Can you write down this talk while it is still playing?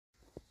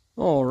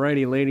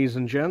Alrighty, ladies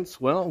and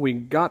gents, well, we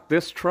got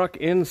this truck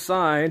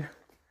inside.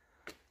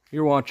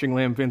 You're watching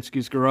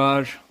Lampinsky's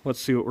Garage.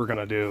 Let's see what we're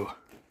gonna do.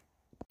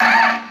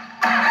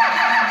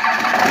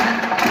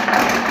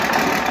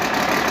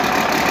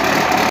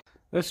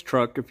 This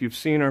truck, if you've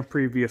seen our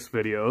previous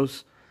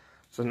videos,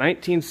 it's a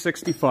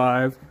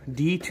 1965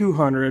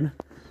 D200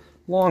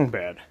 long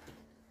bed.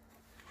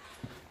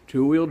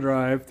 Two-wheel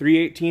drive,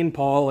 318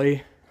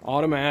 poly,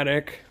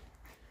 automatic.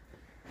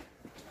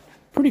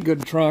 Pretty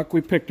good truck.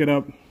 We picked it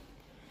up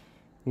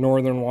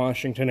northern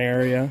Washington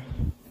area,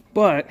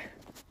 but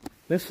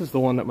this is the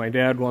one that my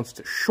dad wants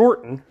to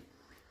shorten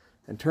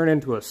and turn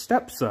into a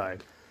step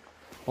side.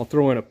 I'll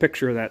throw in a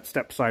picture of that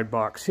step side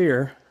box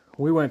here.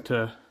 We went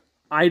to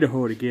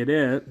Idaho to get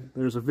it.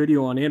 There's a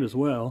video on it as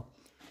well.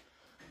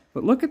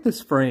 But look at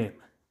this frame.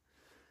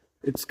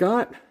 It's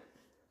got,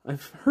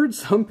 I've heard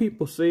some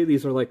people say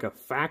these are like a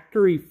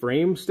factory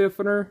frame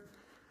stiffener,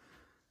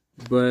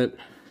 but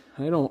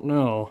I don't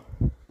know.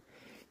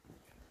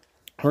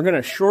 We're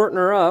gonna shorten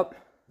her up,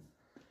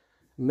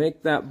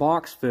 make that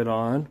box fit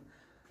on,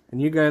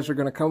 and you guys are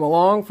gonna come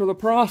along for the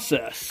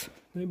process.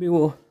 Maybe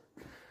we'll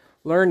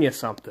learn you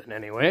something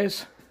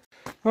anyways.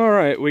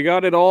 Alright, we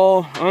got it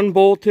all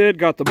unbolted,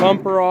 got the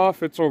bumper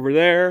off, it's over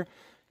there.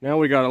 Now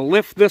we gotta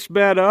lift this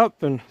bed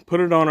up and put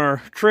it on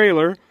our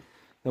trailer.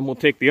 Then we'll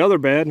take the other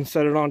bed and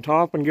set it on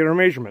top and get our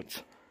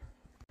measurements.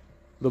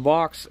 The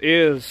box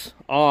is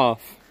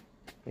off.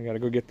 We gotta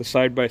go get the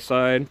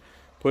side-by-side,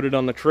 put it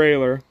on the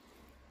trailer.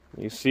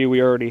 You see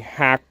we already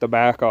hacked the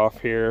back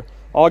off here.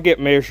 I'll get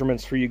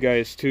measurements for you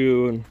guys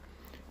too, and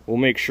we'll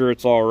make sure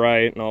it's all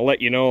right, and I'll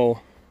let you know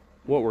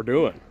what we're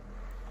doing.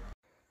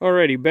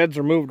 Alrighty, beds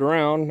are moved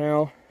around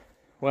now.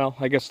 Well,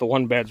 I guess the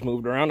one bed's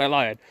moved around. I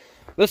lied.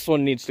 This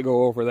one needs to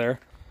go over there.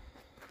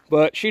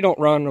 But she don't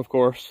run, of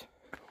course.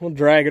 We'll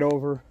drag it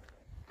over,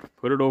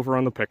 put it over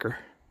on the picker.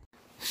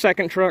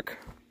 Second truck,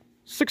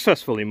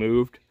 successfully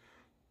moved.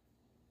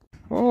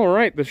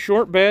 Alright, the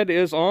short bed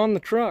is on the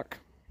truck.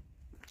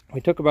 We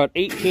took about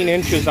 18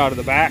 inches out of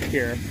the back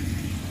here.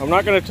 I'm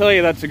not going to tell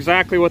you that's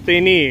exactly what they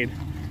need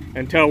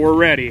until we're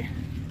ready.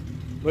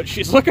 But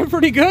she's looking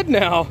pretty good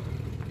now.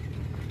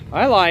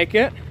 I like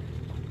it.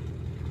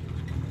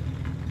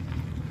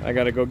 I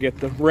got to go get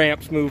the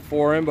ramps moved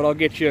for him, but I'll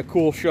get you a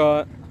cool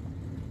shot.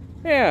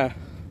 Yeah.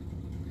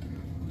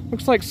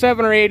 Looks like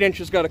 7 or 8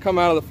 inches got to come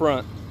out of the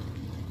front.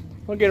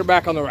 I'll get her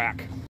back on the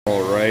rack.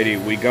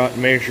 Alrighty, we got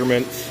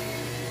measurements.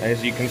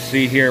 As you can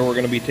see here, we're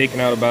going to be taking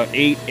out about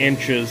 8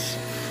 inches.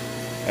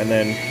 And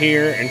then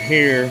here and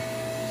here,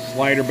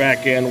 slide her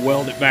back in,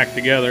 weld it back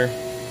together.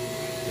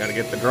 Got to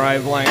get the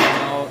drive line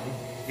out,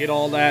 get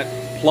all that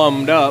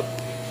plumbed up.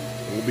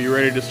 We'll be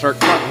ready to start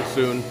cutting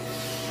soon.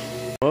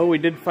 Well, we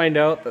did find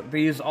out that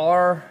these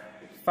are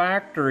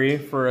factory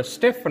for a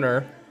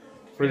stiffener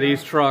for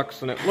these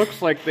trucks, and it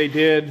looks like they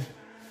did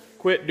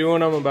quit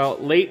doing them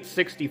about late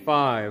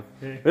 65.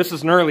 This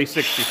is an early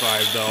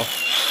 65 though.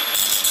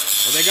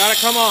 So they got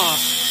to come off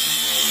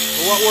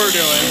for what we're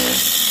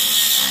doing.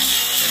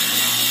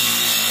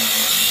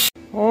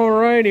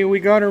 Alrighty, we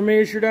got her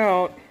measured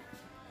out.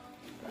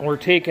 We're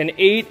taking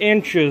 8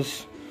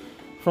 inches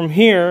from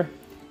here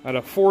at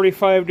a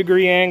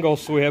 45-degree angle,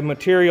 so we have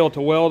material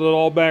to weld it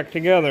all back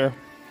together.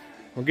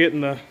 We're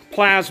getting the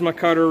plasma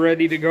cutter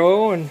ready to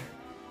go, and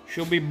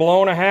she'll be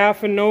blown a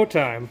half in no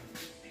time.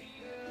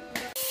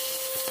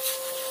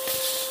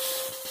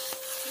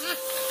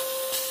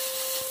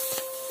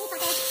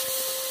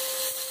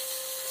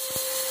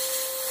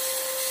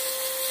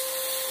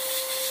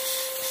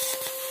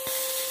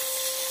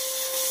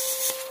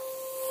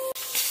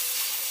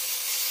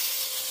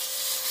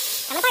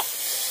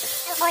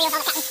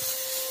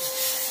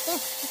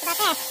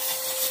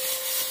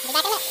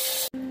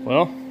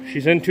 Well,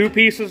 she's in 2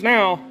 pieces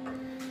now.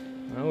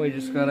 Well, we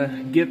just gotta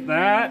get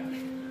that.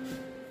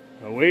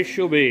 Away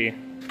she'll be.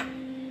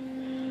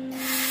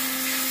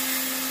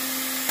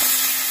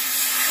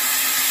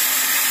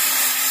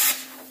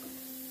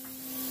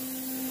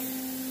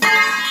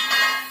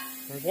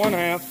 There's one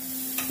half.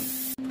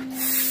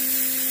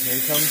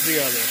 Here comes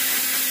the other.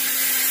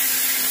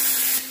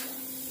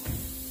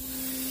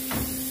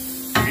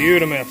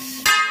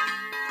 Beautimous.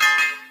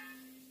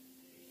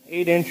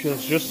 8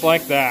 inches, just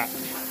like that.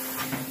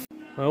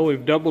 Well,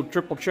 we've double,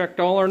 triple checked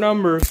all our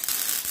numbers.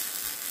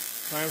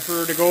 Time for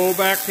her to go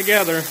back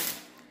together.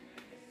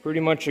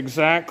 Pretty much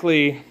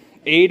exactly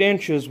 8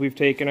 inches we've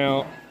taken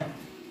out.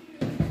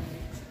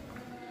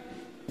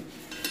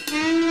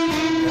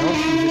 Now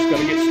she's just got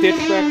to get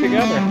stitched back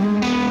together.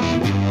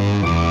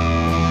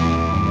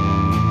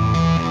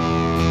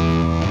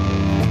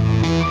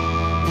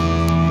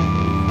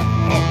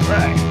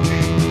 Alright.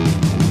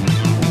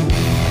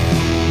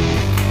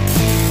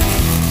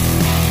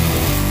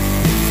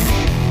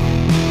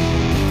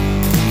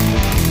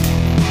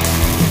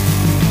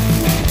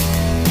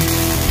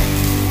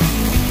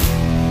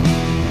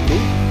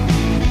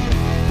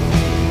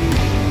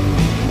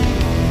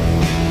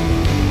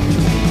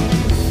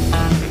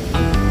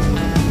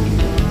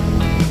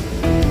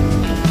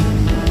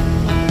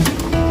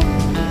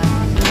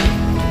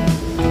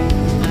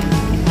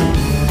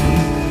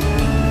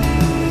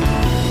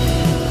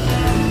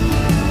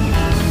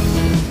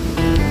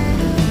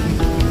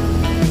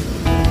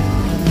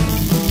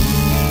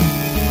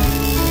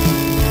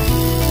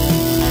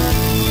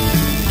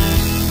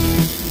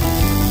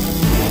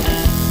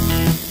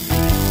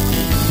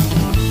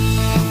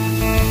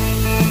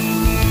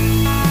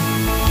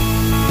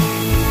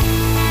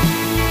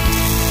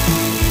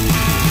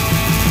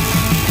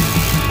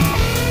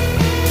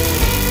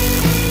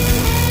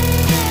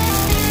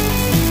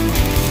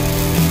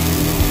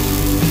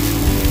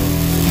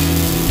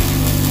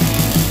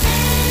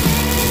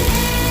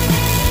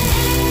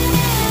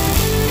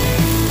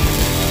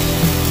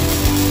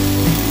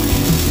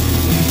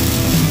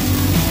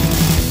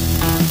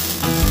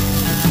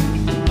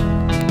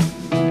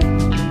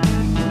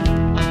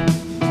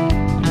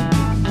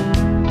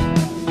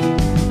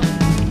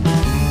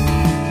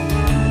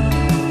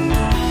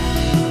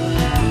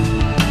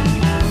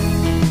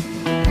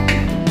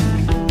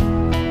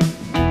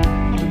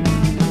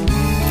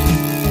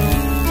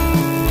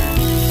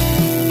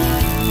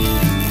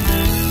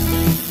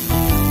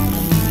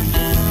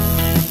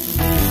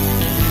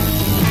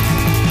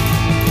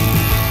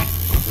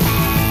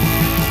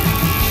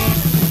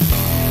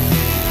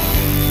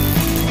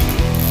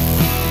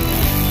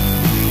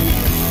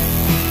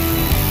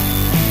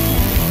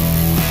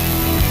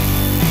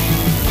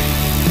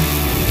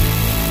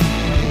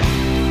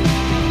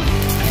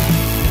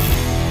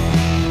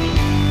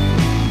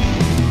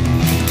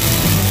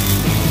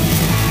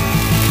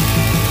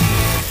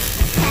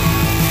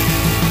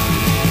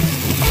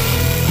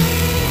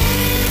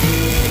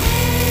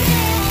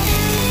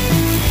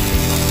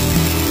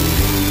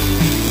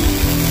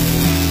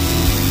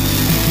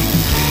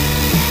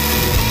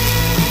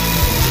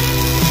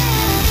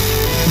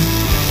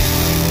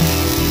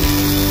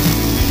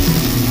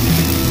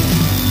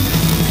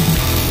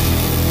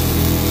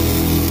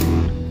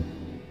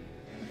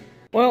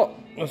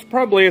 this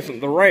probably isn't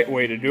the right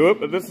way to do it,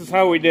 but this is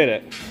how we did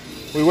it.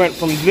 We went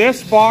from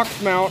this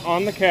box mount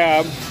on the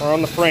cab, or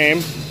on the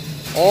frame,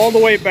 all the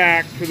way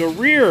back to the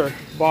rear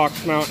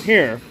box mount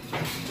here.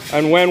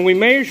 And when we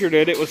measured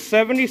it, it was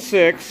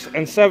 76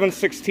 and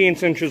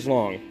 7/16 inches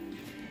long.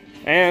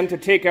 And to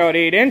take out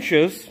 8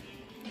 inches,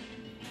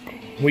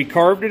 we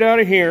carved it out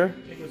of here.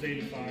 It was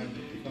 85.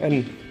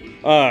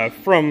 And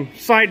from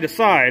side to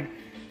side,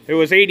 it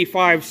was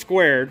 85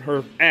 squared,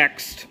 or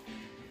X'd.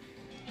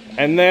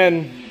 And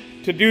then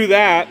to do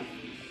that,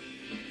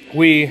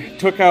 we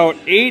took out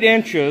 8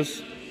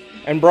 inches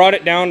and brought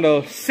it down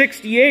to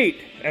 68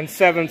 and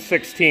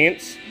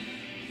 7/16,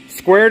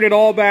 squared it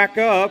all back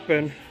up,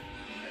 and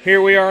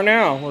here we are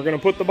now. We're going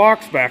to put the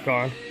box back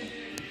on.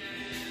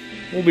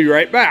 We'll be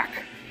right back.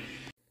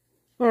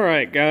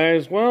 Alright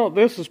guys, well,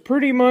 this is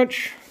pretty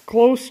much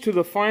close to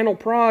the final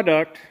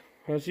product.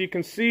 As you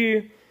can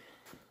see,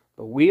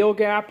 the wheel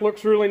gap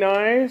looks really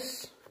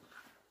nice.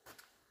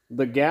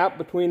 The gap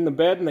between the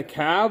bed and the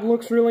cab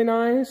looks really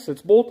nice.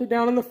 It's bolted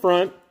down in the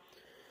front.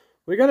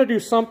 We got to do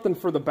something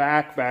for the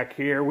back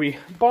here. We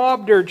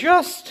bobbed her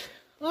just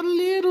a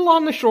little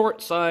on the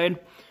short side,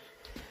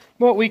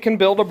 but we can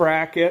build a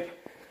bracket.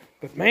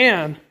 But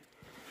man,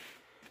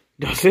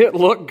 does it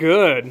look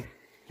good.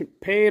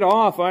 It paid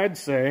off, I'd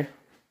say.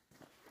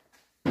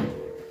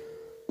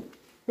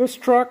 This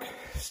truck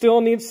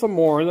still needs some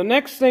more. The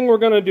next thing we're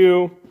going to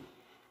do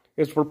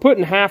is we're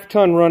putting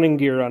half-ton running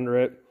gear under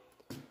it,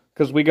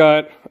 because we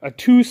got a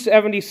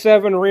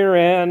 277 rear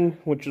end,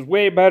 which is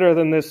way better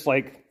than this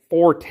like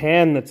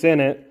 410 that's in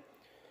it.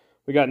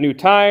 We got new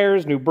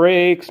tires, new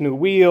brakes, new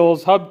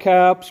wheels,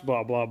 hubcaps,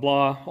 blah, blah,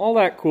 blah. All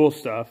that cool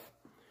stuff.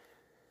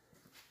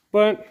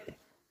 But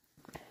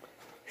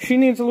she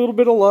needs a little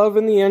bit of love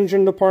in the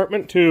engine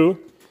department too.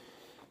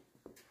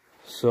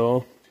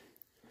 So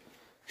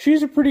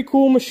she's a pretty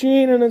cool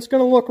machine, and it's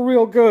going to look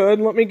real good.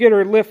 Let me get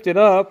her lifted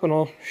up and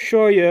I'll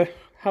show you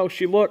how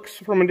she looks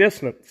from a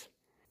distance.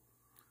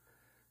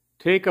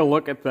 Take a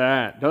look at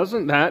that.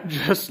 Doesn't that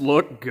just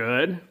look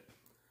good?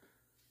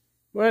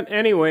 But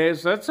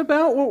anyways, that's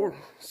about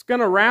what's going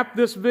to wrap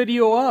this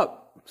video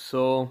up.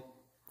 So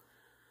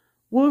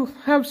we'll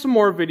have some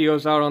more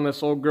videos out on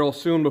this old girl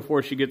soon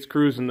before she gets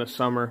cruising this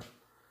summer.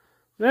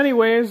 But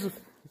anyways, if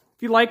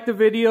you like the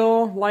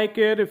video, like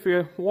it. If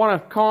you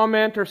want to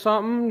comment or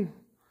something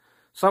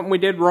we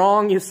did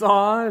wrong you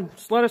saw,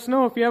 just let us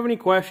know. If you have any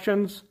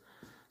questions,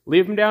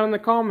 leave them down in the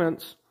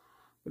comments.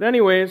 But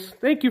anyways,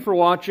 thank you for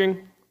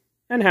watching,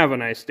 and have a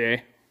nice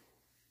day.